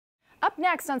Up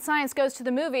next on Science Goes to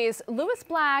the Movies, Lewis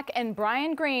Black and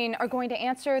Brian Greene are going to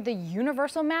answer the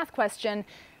universal math question,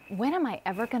 when am I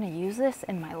ever going to use this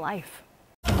in my life?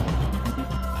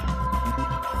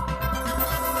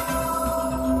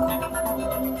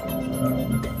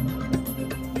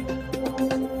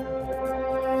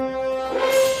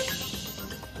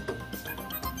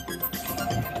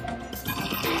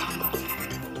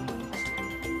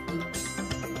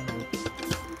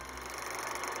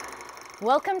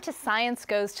 Welcome to Science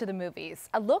Goes to the Movies,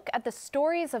 a look at the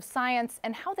stories of science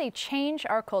and how they change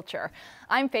our culture.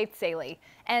 I'm Faith Saley,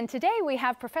 and today we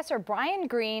have Professor Brian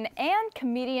Greene and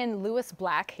comedian Lewis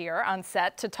Black here on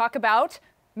set to talk about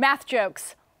math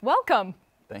jokes. Welcome.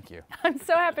 Thank you. I'm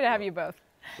so happy to have you both.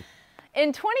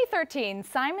 In 2013,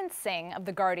 Simon Singh of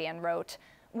The Guardian wrote,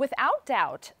 "Without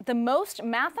doubt, the most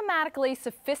mathematically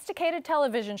sophisticated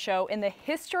television show in the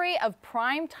history of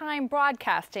primetime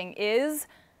broadcasting is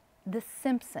The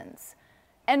Simpsons."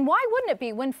 And why wouldn't it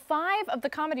be when 5 of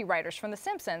the comedy writers from The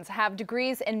Simpsons have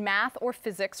degrees in math or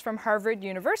physics from Harvard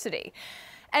University?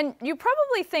 And you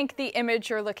probably think the image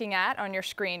you're looking at on your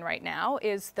screen right now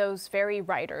is those very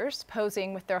writers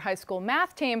posing with their high school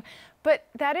math team, but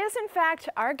that is in fact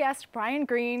our guest Brian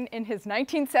Greene in his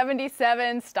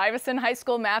 1977 Stuyvesant High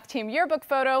School math team yearbook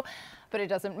photo. But it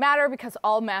doesn't matter because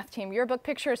all math team yearbook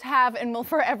pictures have and will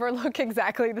forever look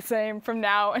exactly the same from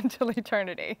now until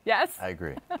eternity. Yes? I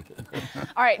agree.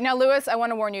 All right, now Lewis, I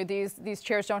want to warn you, these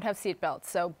chairs don't have seat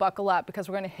belts, so buckle up because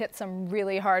we're going to hit some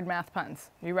really hard math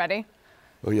puns. You ready?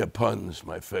 Oh yeah, puns,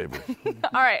 my favorite.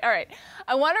 All right.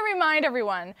 I want to remind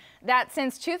everyone that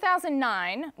since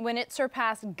 2009, when it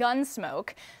surpassed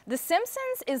Gunsmoke, The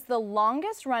Simpsons is the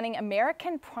longest-running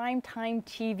American primetime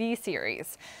TV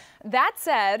series. That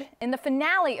said, in the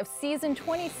finale of season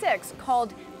 26,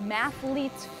 called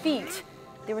Mathlete's Feet,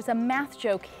 there was a math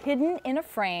joke hidden in a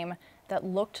frame that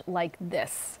looked like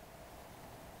this.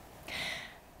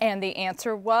 And the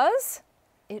answer was,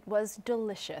 it was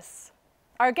delicious.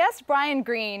 Our guest, Brian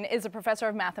Greene, is a professor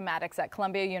of mathematics at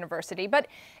Columbia University, but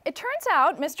it turns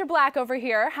out Mr. Black over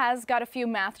here has got a few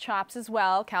math chops as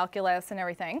well, calculus and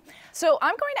everything. So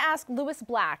I'm going to ask Lewis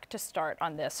Black to start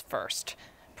on this first.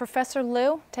 Professor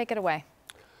Lou, take it away.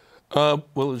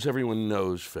 Well, as everyone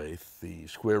knows, Faith, the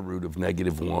square root of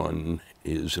 -1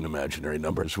 is an imaginary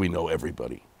number, as we know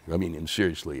everybody. I mean, and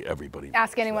seriously, everybody.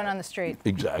 Ask anyone on the street.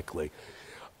 Exactly.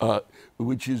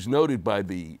 Which is noted by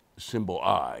the symbol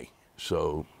I.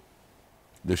 So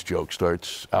this joke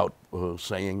starts out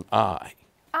saying I.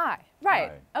 I,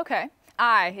 right, I. Okay.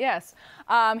 I, yes.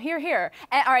 Here.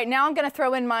 And, all right, now I'm going to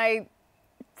throw in my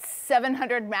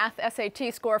 700 math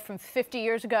SAT score from 50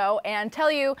 years ago and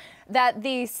tell you that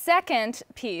the second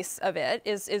piece of it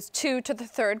is 2 to the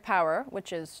 3rd power,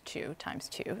 which is 2 times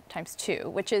 2 times 2,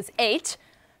 which is 8.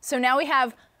 So now we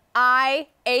have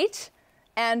I8,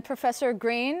 and Professor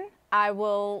Greene, I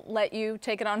will let you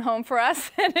take it on home for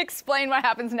us and explain what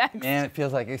happens next. Man, it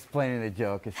feels like explaining a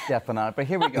joke. It's stepping on it, but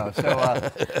here we go.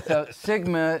 So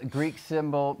sigma, Greek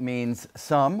symbol, means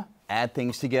sum, add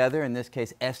things together, in this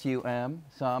case S-U-M,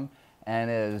 sum,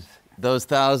 and as those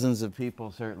thousands of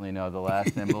people certainly know, the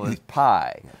last symbol is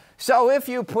pi. So if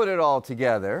you put it all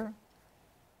together,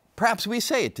 perhaps we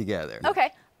say it together. Okay.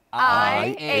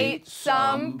 I ate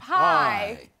some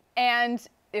pie. And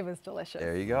it was delicious.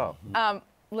 There you go.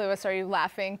 Lewis, are you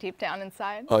laughing deep down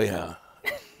inside? Oh yeah.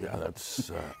 Yeah, that's.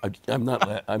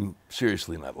 I'm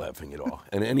seriously not laughing at all.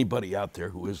 And anybody out there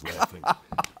who is laughing,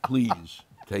 please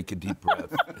take a deep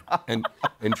breath and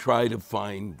try to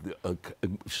find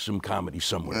some comedy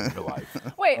somewhere in your life.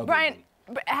 Wait, Brian,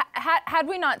 had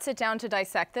we not sit down to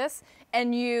dissect this,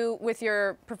 and you, with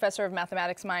your professor of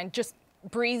mathematics mind, just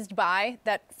breezed by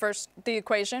the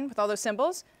equation with all those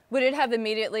symbols, would it have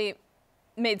immediately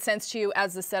made sense to you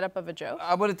as the setup of a joke?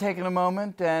 I would have taken a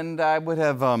moment and I would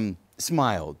have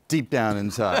smiled deep down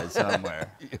inside somewhere.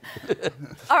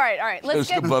 All right. Let's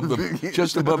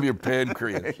just above your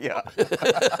pancreas. Yeah.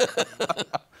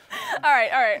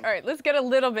 All right. Let's get a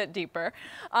little bit deeper.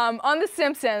 On The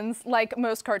Simpsons, like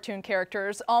most cartoon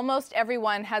characters, almost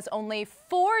everyone has only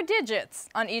 4 digits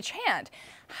on each hand.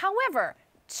 However,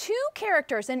 2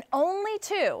 characters, and only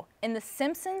 2, in the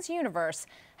Simpsons universe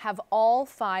have all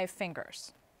 5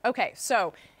 fingers. Okay,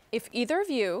 so if either of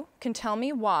you can tell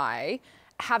me why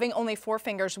having only 4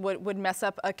 fingers would mess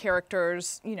up a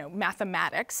character's,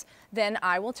 mathematics, then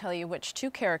I will tell you which 2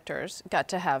 characters got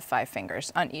to have 5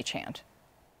 fingers on each hand.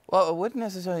 Well, it wouldn't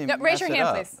necessarily mess raise your it hand,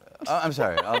 up. please. I'm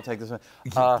sorry, I'll take this one.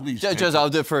 Please, Judge, I'll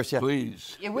do it first, yeah.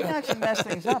 Please. It wouldn't actually mess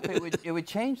things up. It would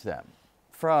change them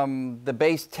from the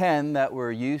base 10 that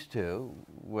we're used to,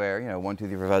 where, 1, 2,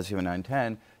 3, 4, 5, 6, 7, 8, 9,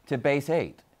 10, to base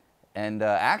 8. And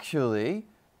actually,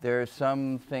 there are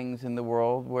some things in the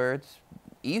world where it's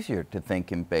easier to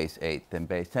think in base 8 than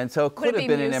base 10. So it could have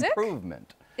been an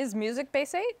improvement. Is music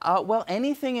base 8? Well,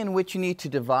 anything in which you need to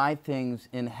divide things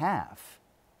in half.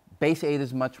 Base 8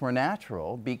 is much more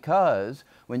natural because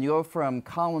when you go from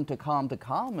column to column to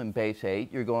column in base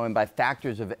 8, you're going by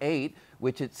factors of 8,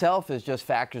 which itself is just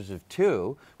factors of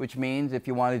 2, which means if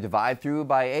you want to divide through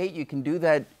by 8, you can do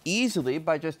that easily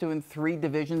by just doing 3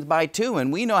 divisions by 2.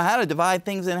 And we know how to divide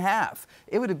things in half.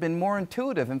 It would have been more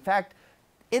intuitive. In fact,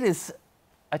 it is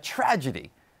a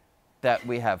tragedy that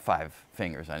we have 5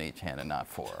 fingers on each hand and not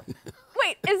 4.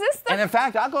 Wait, is this the... And in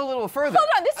fact, I'll go a little further. Hold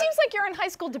on, this seems like you're in high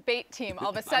school debate team all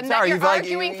of a sudden. I'm sorry, that you're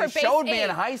arguing for you base 8. showed me in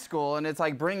high school, and it's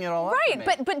like bringing it all up to me.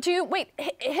 Right, but do you, wait,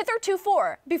 hitherto,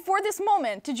 before this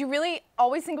moment, did you really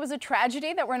always think it was a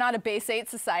tragedy that we're not a base 8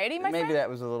 society, my friend? Maybe that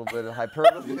was a little bit of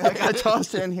hyperbole that got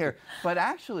tossed in here. But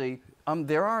actually,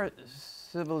 there are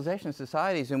civilization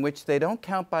societies in which they don't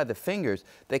count by the fingers,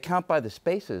 they count by the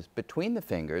spaces between the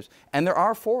fingers, and there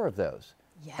are 4 of those.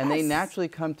 Yes. And they naturally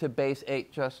come to base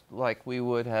 8 just like we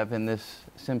would have in this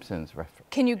Simpsons reference.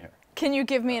 Can you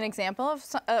give me an example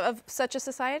of such a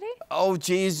society? Oh,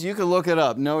 geez, you can look it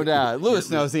up, no doubt. Lewis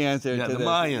knows the answer to the this.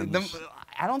 Mayans.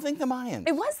 I don't think the Mayans.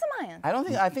 It was the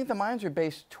Mayans. I think the Mayans are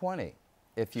base 20.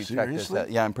 If you check this Seriously? out.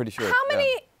 Yeah, I'm pretty sure. How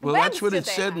many Well, webs that's what did it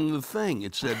they said have? in the thing.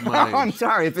 It said Oh, Mayans. I'm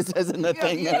sorry if it says in the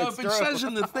thing. Yeah, Then if it's it true. says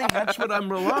in the thing, that's what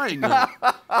I'm relying on.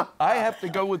 I have to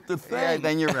go with the thing. Yeah,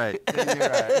 then you're right. Then you're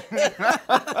right.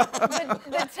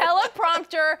 The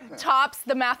teleprompter tops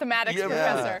the mathematics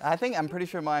professor. I'm pretty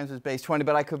sure mine is base 20,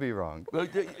 but I could be wrong. Well,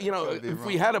 you know, if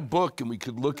we had a book and we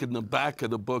could look in the back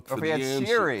of the book Or for if we the had answer.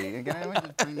 Siri. Again, we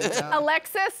just bring this down.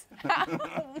 Alexis,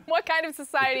 what kind of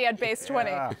society had base 20?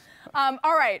 Yeah.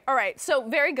 All right. So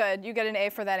very good. You get an A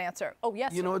for that answer. Oh,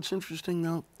 yes. You know what's interesting,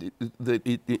 though? That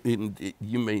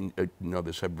you may know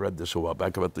this. I've read this a while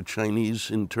back about the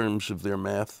Chinese in terms of their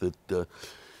math.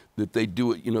 That they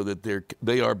do it. You know that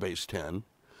they are base 10,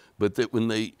 but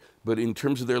that but in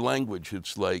terms of their language,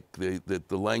 it's like that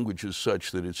the language is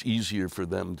such that it's easier for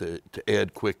them to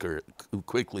add quickly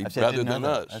rather than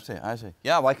us. I see.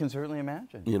 Yeah, well, I can certainly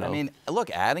imagine. You know? I mean, look,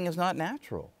 adding is not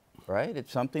natural. Right?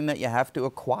 It's something that you have to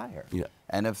acquire. Yeah.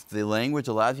 And if the language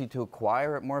allows you to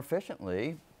acquire it more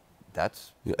efficiently,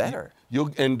 that's better.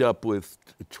 You'll end up with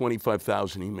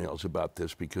 25,000 emails about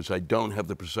this because I don't have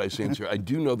the precise answer. I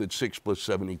do know that 6 plus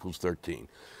 7 equals 13.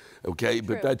 Okay,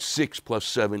 True. but that's 6 plus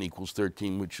 7 equals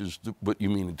 13, which is what you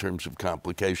mean in terms of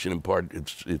complication. In part,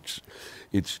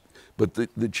 but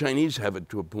the Chinese have it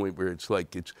to a point where it's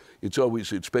like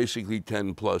it's basically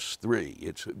 10 plus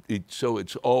 3. So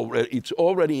it's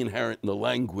already inherent in the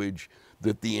language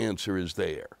that the answer is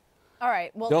there. All right.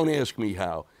 Well, Don't ask me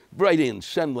how. Write in,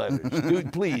 send letters,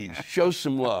 dude. Please show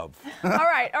some love. all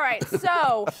right.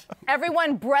 So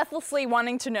everyone breathlessly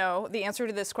wanting to know the answer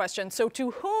to this question. So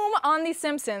to whom on The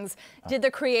Simpsons did the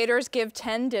creators give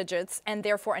 10 digits and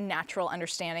therefore a natural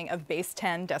understanding of base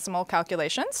 10 decimal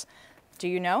calculations? Do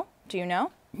you know?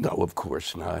 No, of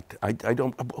course not. I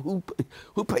don't.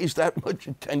 Who pays that much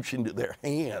attention to their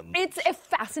hands? It's a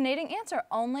fascinating answer.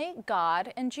 Only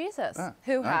God and Jesus,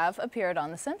 who have appeared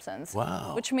on The Simpsons.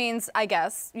 Wow. Which means, I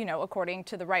guess, according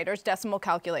to the writers, decimal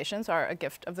calculations are a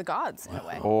gift of the gods in a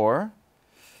way. Or,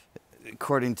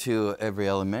 according to every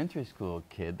elementary school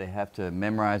kid, they have to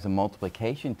memorize a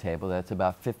multiplication table that's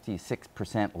about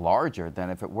 56% larger than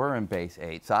if it were in base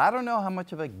 8. So I don't know how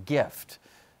much of a gift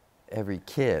every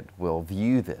kid will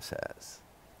view this as.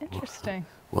 Interesting.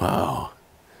 Wow.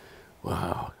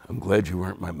 I'm glad you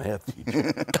weren't my math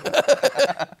teacher.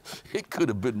 It could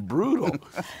have been brutal.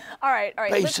 All right.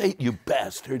 Base 8, you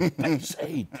bastard. Base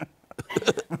 8.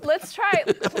 Let's try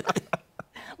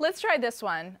this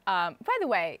one. By the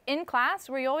way, in class,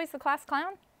 were you always the class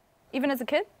clown, even as a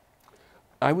kid?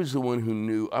 I was the one who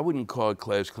knew. I wouldn't call it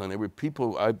class clown. There were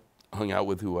people I hung out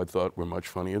with who I thought were much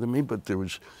funnier than me, but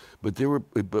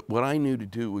what I knew to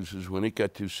do was when it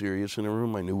got too serious in a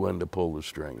room, I knew when to pull the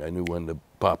string. I knew when to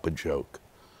pop a joke.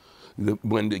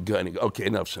 When to go, okay,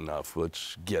 enough's enough.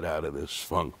 Let's get out of this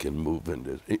funk and move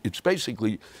into. It's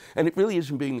basically, and it really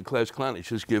isn't being the class clown. It's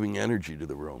just giving energy to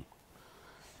the room.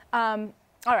 All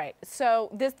right. So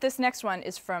this next one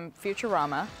is from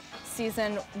Futurama,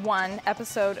 season 1,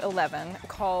 episode 11,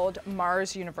 called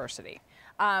Mars University.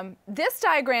 This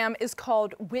diagram is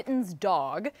called Witten's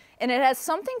dog, and it has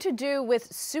something to do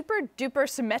with super-duper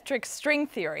symmetric string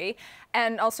theory,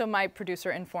 and also my producer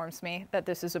informs me that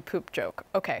this is a poop joke.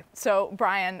 Okay, so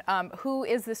Brian, who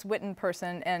is this Witten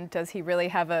person, and does he really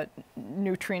have a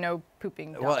neutrino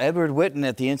pooping dog? Well, Edward Witten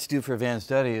at the Institute for Advanced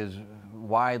Study is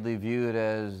widely viewed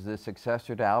as the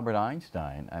successor to Albert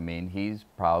Einstein. I mean, he's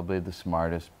probably the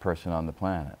smartest person on the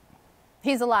planet.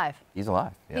 He's alive. He's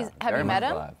alive. Yeah, have you met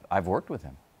him? Alive. I've worked with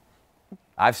him.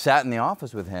 I've sat in the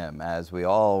office with him as we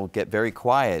all get very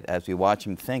quiet as we watch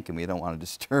him think, and we don't want to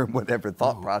disturb whatever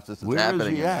thought process is happening. Where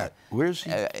is he at? Where's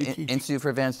he? Institute for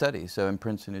Advanced Studies, so in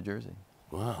Princeton, New Jersey.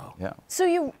 Wow. Yeah. So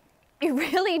you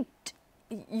really,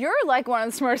 you're like one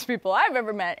of the smartest people I've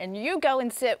ever met, and you go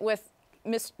and sit with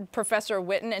Professor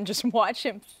Witten and just watch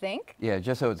him think? Yeah,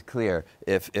 just so it's clear,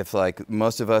 if like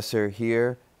most of us are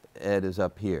here, Ed is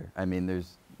up here. I mean,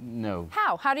 there's no...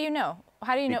 How? How do you know?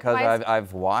 How do you know? Because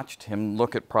I've watched him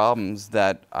look at problems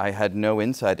that I had no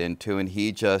insight into, and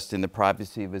he just, in the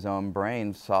privacy of his own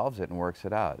brain, solves it and works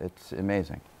it out. It's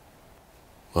amazing.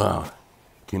 Wow.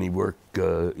 Can he work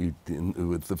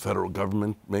with the federal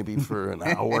government maybe for an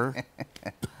hour?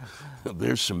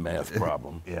 There's some math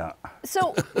problem. Yeah.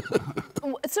 So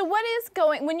what is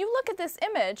going, when you look at this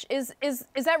image, is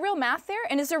that real math there?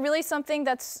 And is there really something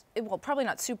that's, well, probably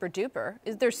not super duper.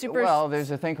 Is there super? Well,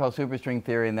 there's a thing called superstring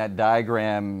theory, and that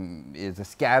diagram is a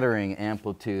scattering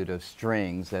amplitude of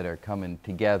strings that are coming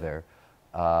together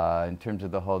in terms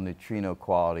of the whole neutrino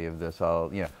quality of this.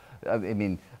 I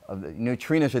mean,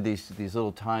 neutrinos are these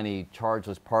little tiny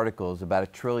chargeless particles. About 1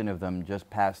 trillion of them just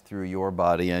pass through your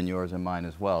body and yours and mine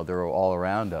as well. They're all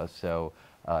around us, so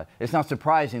it's not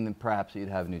surprising that perhaps you'd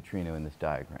have neutrino in this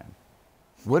diagram.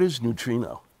 What is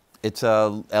neutrino? It's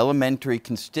an elementary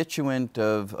constituent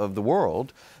of the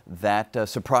world that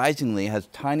surprisingly has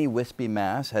tiny wispy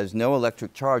mass, has no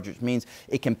electric charge, which means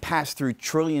it can pass through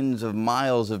trillions of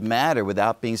miles of matter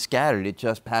without being scattered. It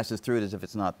just passes through it as if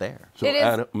it's not there. So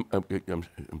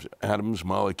atoms,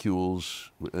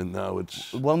 molecules, and now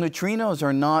it's... Well, neutrinos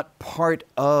are not part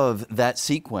of that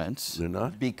sequence. They're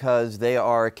not? Because they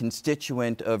are a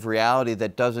constituent of reality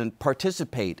that doesn't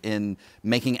participate in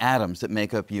making atoms that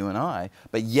make up you and I,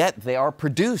 but yet they are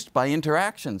produced by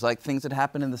interactions like things that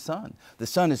happen in the sun. The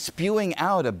sun is spewing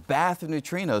out a bath of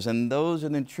neutrinos, and those are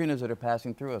the neutrinos that are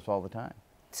passing through us all the time.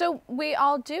 So we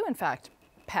all do, in fact,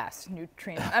 pass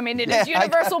neutrinos. I mean, it is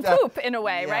universal poop in a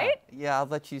way, right? Yeah, I'll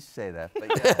let you say that. But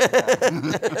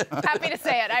yeah. Happy to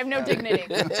say it. I have no dignity.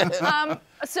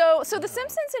 So The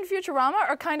Simpsons and Futurama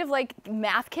are kind of like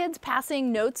math kids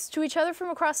passing notes to each other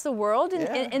from across the world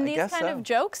in these kind of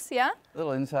jokes, yeah?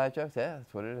 Little inside jokes, yeah,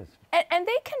 that's what it is. And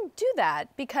they can do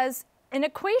that because an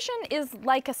equation is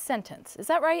like a sentence. Is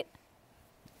that right?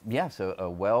 Yes, a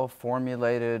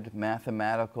well-formulated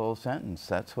mathematical sentence.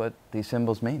 That's what these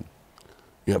symbols mean.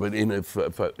 Yeah, but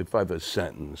if I have a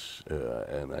sentence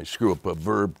and I screw up a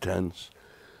verb tense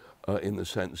in the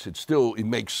sentence, it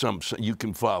makes some sense. You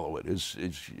can follow it.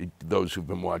 Those who've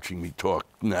been watching me talk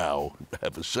now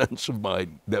have a sense of my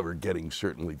never getting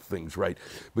certainly things right.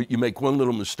 But you make one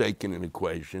little mistake in an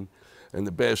equation, and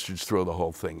the bastards throw the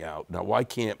whole thing out. Now, why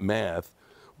can't math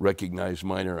recognize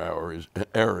minor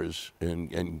errors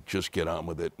and just get on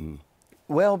with it?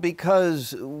 Well,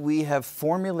 because we have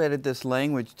formulated this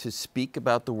language to speak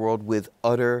about the world with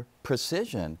utter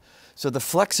precision. So the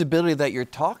flexibility that you're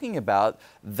talking about,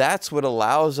 that's what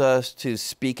allows us to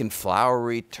speak in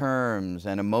flowery terms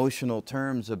and emotional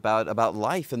terms about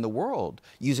life in the world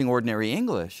using ordinary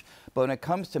English. But when it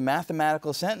comes to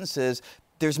mathematical sentences,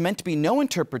 there's meant to be no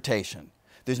interpretation.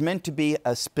 There's meant to be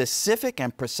a specific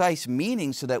and precise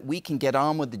meaning so that we can get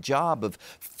on with the job of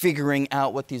figuring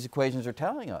out what these equations are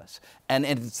telling us. And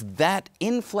it's that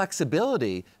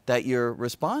inflexibility that you're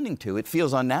responding to. It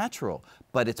feels unnatural,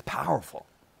 but it's powerful.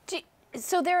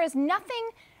 So there is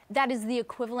nothing that is the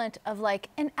equivalent of like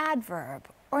an adverb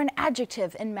or an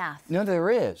adjective in math? No, there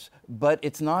is, but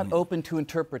it's not open to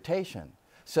interpretation.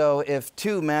 So if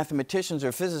two mathematicians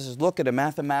or physicists look at a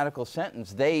mathematical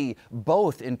sentence, they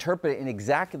both interpret it in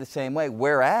exactly the same way.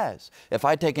 Whereas, if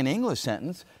I take an English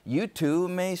sentence, you two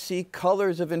may see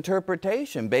colors of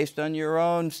interpretation based on your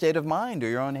own state of mind or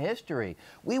your own history.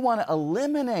 We want to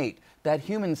eliminate that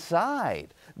human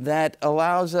side that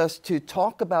allows us to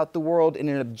talk about the world in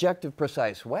an objective,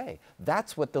 precise way.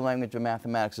 That's what the language of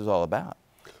mathematics is all about.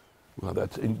 Well,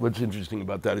 what's interesting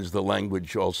about that is the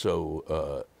language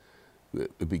also,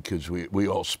 because we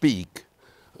all speak,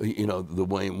 you know, the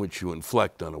way in which you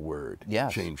inflect on a word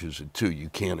changes it too. You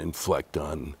can't inflect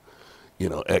on, you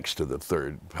know, x to the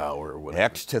third power or whatever.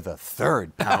 X to the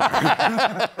third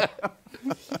power.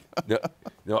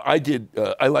 No,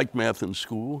 I liked math in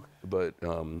school, but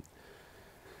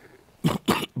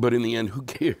but in the end, who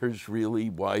cares really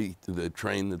why the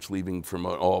train that's leaving from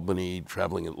Albany,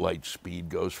 traveling at light speed,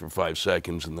 goes for 5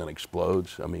 seconds and then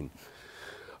explodes? I mean,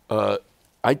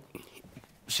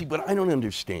 See, what I don't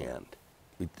understand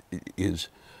is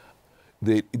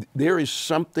that there is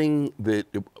something that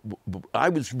I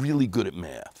was really good at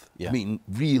math. Yeah. I mean,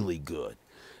 really good,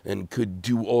 and could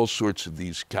do all sorts of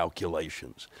these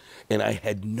calculations. And I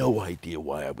had no idea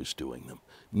why I was doing them,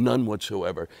 none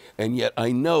whatsoever. And yet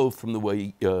I know from the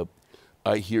way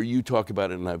I hear you talk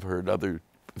about it, and I've heard other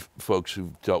folks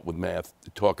who've dealt with math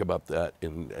talk about that,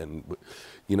 and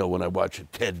you know, when I watch a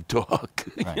TED talk,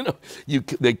 right. you know,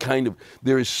 they kind of,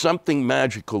 there is something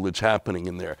magical that's happening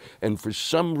in there, and for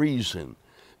some reason,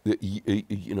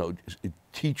 you know,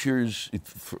 teachers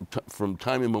from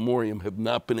time immemorial have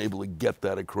not been able to get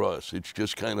that across. It's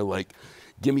just kind of like,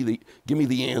 give me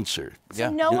the answer. So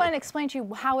no one explained to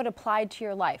you how it applied to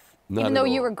your life, even though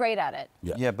you were great at it.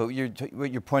 Yeah, but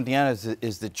what you're pointing out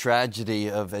is the tragedy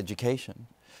of education,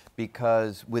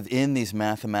 because within these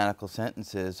mathematical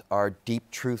sentences are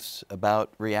deep truths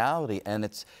about reality, and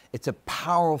it's a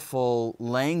powerful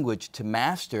language to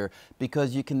master,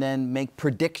 because you can then make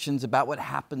predictions about what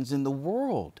happens in the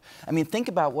world. I mean, think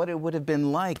about what it would have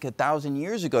been like 1,000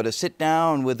 years ago to sit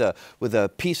down with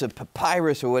a piece of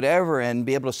papyrus or whatever and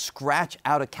be able to scratch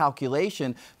out a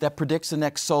calculation that predicts the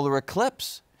next solar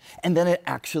eclipse, and then it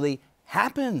actually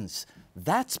happens.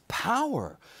 That's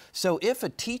power. So if a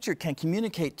teacher can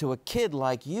communicate to a kid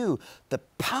like you the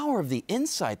power of the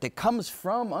insight that comes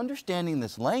from understanding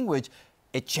this language,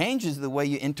 it changes the way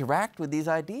you interact with these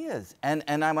ideas. And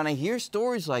when I hear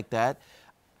stories like that,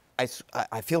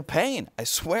 I feel pain. I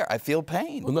swear, I feel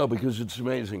pain. Well, no, because it's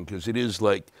amazing, because it is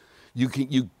like, you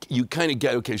kind of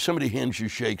get, okay, somebody hands you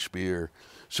Shakespeare,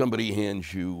 somebody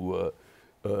hands you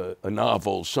a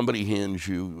novel, somebody hands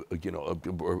you, you know,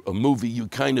 a movie, you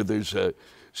kind of, there's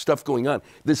stuff going on.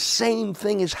 The same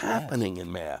thing is happening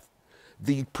in math,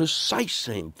 the precise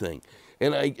same thing.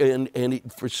 And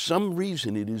for some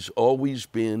reason, it has always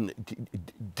been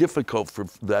difficult for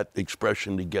that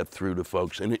expression to get through to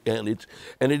folks. And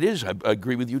it is, I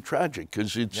agree with you, tragic,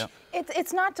 because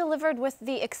it's not delivered with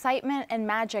the excitement and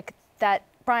magic that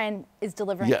Brian is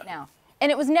delivering it now. And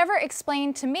it was never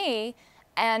explained to me.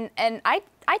 And I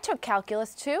took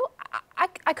calculus too.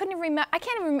 I couldn't even remember. I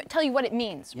can't even tell you what it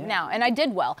means now, and I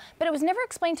did well. But it was never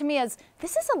explained to me as,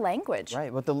 this is a language.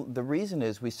 Right. Well, the reason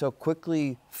is we so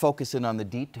quickly focus in on the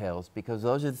details, because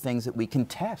those are the things that we can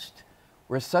test.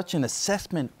 We're such an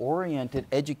assessment-oriented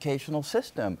educational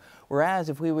system. Whereas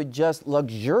if we would just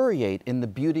luxuriate in the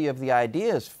beauty of the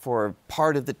ideas for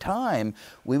part of the time,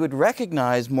 we would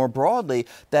recognize more broadly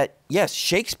that, yes,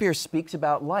 Shakespeare speaks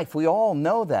about life. We all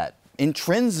know that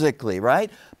intrinsically, right?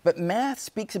 But math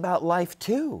speaks about life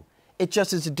too. It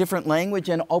just is a different language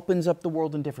and opens up the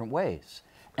world in different ways.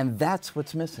 And that's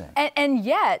what's missing. And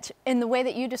yet, in the way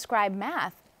that you describe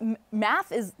math,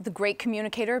 math is the great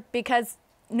communicator, because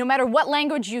no matter what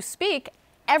language you speak,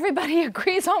 everybody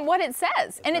agrees on what it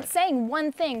says. And it's saying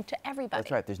one thing to everybody.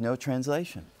 That's right. There's no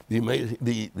translation.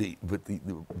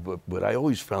 What I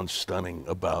always found stunning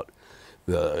about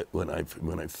when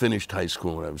I finished high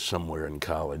school, when I was somewhere in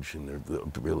college, and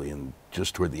really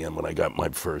just toward the end when I got my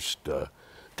first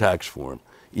tax form,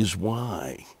 is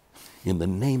why, in the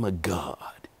name of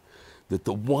God, that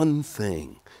the one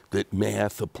thing that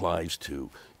math applies to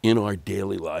in our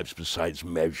daily lives, besides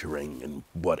measuring and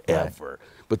whatever,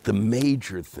 but the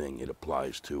major thing it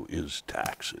applies to is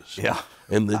taxes. Yeah.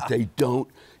 And that they don't,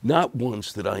 not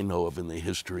once that I know of in the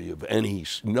history of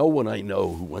no one I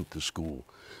know who went to school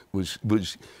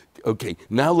was okay,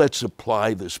 now let's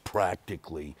apply this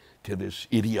practically to this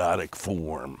idiotic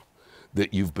form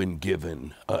that you've been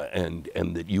given, and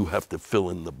that you have to fill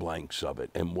in the blanks of it.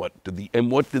 And what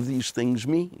do these things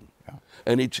mean? Yeah.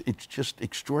 And it's just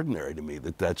extraordinary to me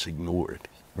that that's ignored.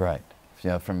 Right. You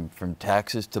know, from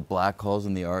taxes to black holes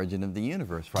and the origin of the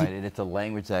universe, right? And it's a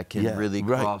language that can really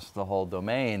cross the whole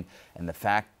domain. And the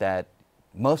fact that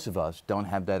most of us don't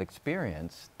have that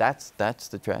experience, that's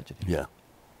the tragedy. Yeah.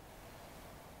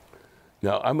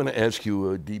 Now, I'm going to ask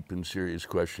you a deep and serious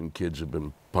question kids have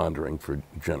been pondering for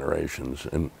generations.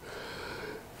 And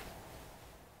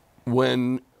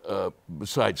when,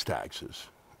 besides taxes,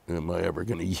 am I ever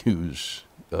going to use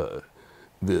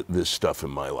this stuff in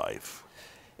my life?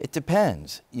 It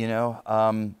depends. You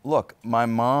know, look, my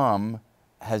mom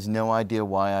has no idea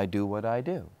why I do what I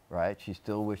do. Right? She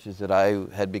still wishes that I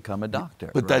had become a doctor.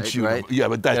 But that's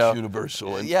but that's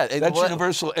universal. And that's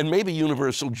universal, and maybe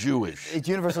universal Jewish. It's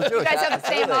universal Jewish. You guys have the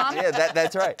same mom. Yeah,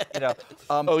 that's right. You know.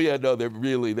 Oh yeah, no,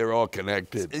 they're all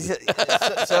connected.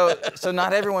 So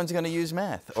not everyone's going to use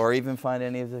math or even find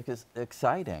any of this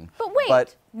exciting. But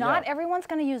wait, not everyone's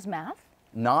going to use math?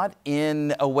 not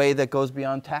in a way that goes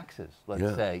beyond taxes,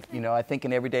 let's say. You know, I think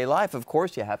in everyday life, of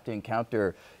course, you have to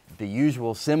encounter the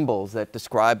usual symbols that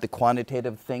describe the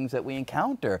quantitative things that we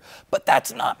encounter. But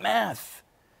that's not math.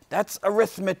 That's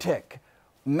arithmetic.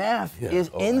 Math is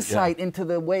insight into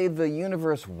the way the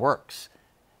universe works.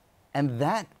 And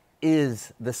that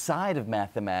is the side of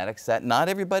mathematics that not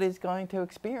everybody's going to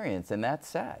experience, and that's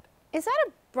sad. Is that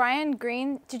a Brian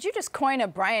Greene? Did you just coin a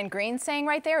Brian Greene saying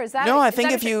right there? Is that no? I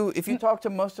think if you talk to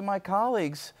most of my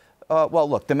colleagues, well,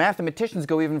 look, the mathematicians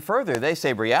go even further. They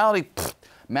say reality,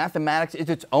 mathematics is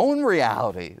its own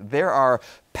reality. There are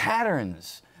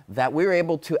patterns that we're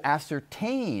able to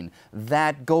ascertain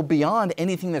that go beyond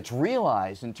anything that's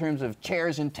realized in terms of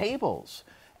chairs and tables.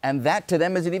 And that to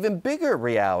them is an even bigger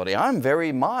reality. I'm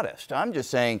very modest. I'm just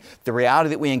saying the reality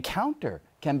that we encounter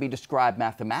can be described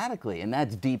mathematically, and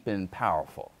that's deep and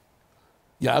powerful.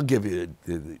 Yeah, I'll give you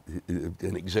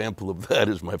an example of that.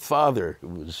 Is my father, who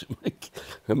was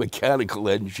a mechanical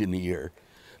engineer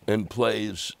and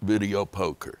plays video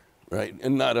poker, right?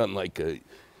 And not unlike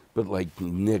but like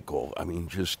nickel. I mean,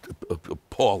 just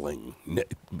appalling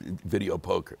video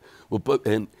poker. Well,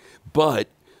 but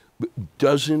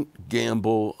doesn't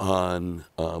gamble on,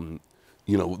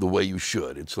 you know, the way you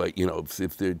should. It's like, you know,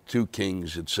 if there are two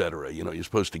kings, etc., you know, you're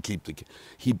supposed to keep the king.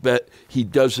 He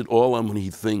does it all on when he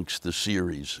thinks the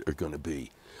series are going to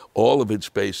be. All of it's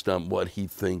based on what he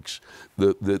thinks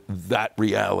that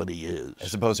reality is.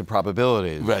 As opposed to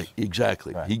probabilities. Right,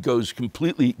 exactly. Right. He goes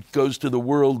to the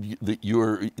world that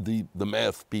the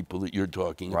math people that you're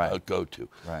talking about go to.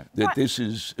 Right. That this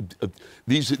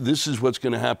is what's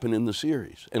going to happen in the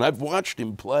series. And I've watched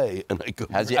him play, and I go,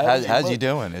 how's he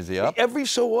doing? Is he up? Every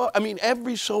so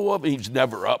often, he's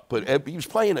never up, but he's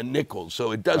playing a nickel,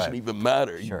 so it doesn't even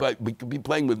matter. Sure. But we could be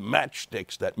playing with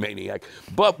matchsticks, that maniac.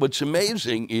 But what's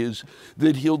amazing is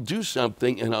that he'll do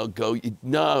something, and I'll go,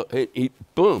 no,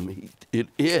 boom, it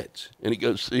hits. And he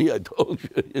goes, see, I told you.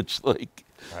 It's like,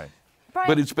 Brian,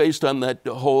 but it's based on that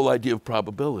whole idea of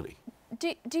probability.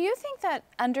 Do you think that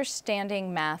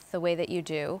understanding math the way that you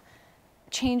do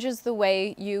changes the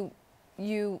way you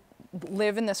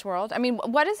live in this world? I mean,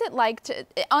 what is it like to,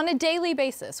 on a daily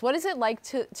basis, what is it like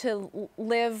to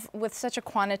live with such a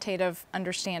quantitative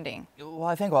understanding? Well,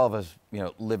 I think all of us, you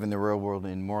know, live in the real world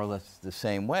in more or less the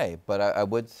same way. But I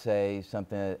would say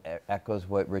something that echoes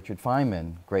what Richard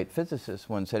Feynman, great physicist,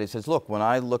 once said. He says, look, when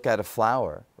I look at a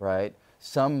flower, right,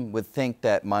 some would think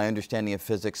that my understanding of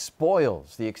physics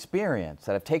spoils the experience,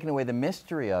 that I've taken away the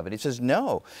mystery of it. He says,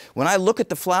 no. When I look at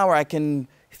the flower, I can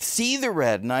see the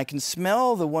red and I can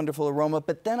smell the wonderful aroma,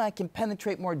 but then I can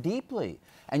penetrate more deeply.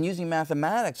 And using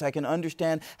mathematics, I can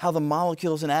understand how the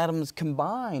molecules and atoms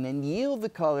combine and yield the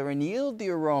color and yield the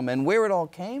aroma and where it all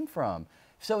came from.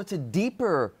 So it's a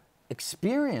deeper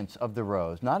experience of the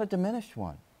rose, not a diminished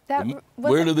one.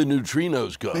 Where do the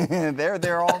neutrinos go?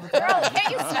 They're all the time.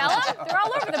 Can't you smell them? They're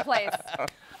all over the place.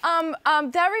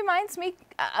 That reminds me,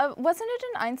 wasn't it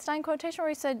an Einstein quotation where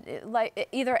he said, like,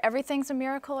 either everything's a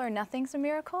miracle or nothing's a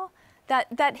miracle?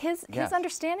 That his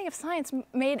understanding of science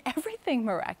made everything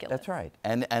miraculous. That's right.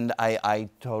 And I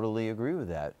totally agree with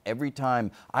that. Every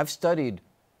time I've studied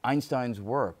Einstein's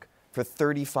work for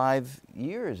 35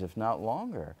 years, if not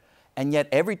longer. And yet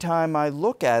every time I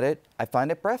look at it, I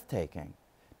find it breathtaking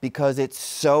because it's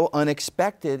so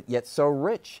unexpected yet so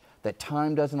rich. That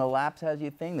time doesn't elapse as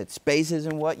you think, that space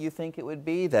isn't what you think it would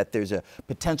be, that there's a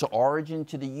potential origin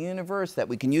to the universe, that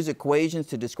we can use equations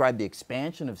to describe the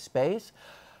expansion of space.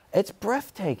 It's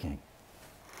breathtaking.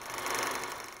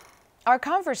 Our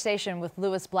conversation with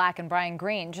Lewis Black and Brian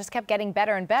Greene just kept getting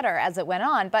better and better as it went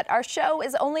on, but our show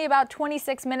is only about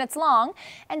 26 minutes long,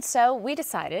 and so we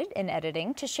decided in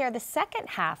editing to share the second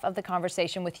half of the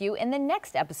conversation with you in the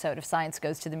next episode of Science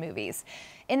Goes to the Movies.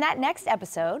 In that next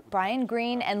episode, Brian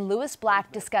Greene and Lewis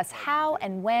Black discuss how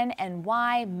and when and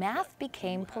why math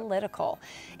became political.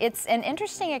 It's an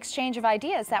interesting exchange of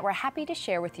ideas that we're happy to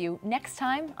share with you next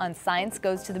time on Science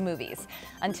Goes to the Movies.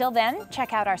 Until then,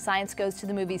 check out our Science Goes to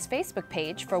the Movies Facebook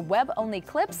page for web-only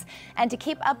clips and to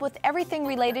keep up with everything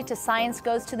related to Science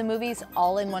Goes to the Movies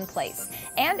all in one place.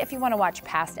 And if you want to watch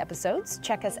past episodes,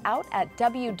 check us out at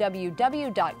www.cuny.tv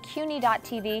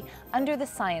under the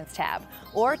Science tab.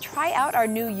 Or try out our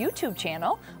new YouTube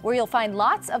channel where you'll find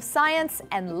lots of science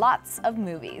and lots of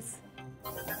movies.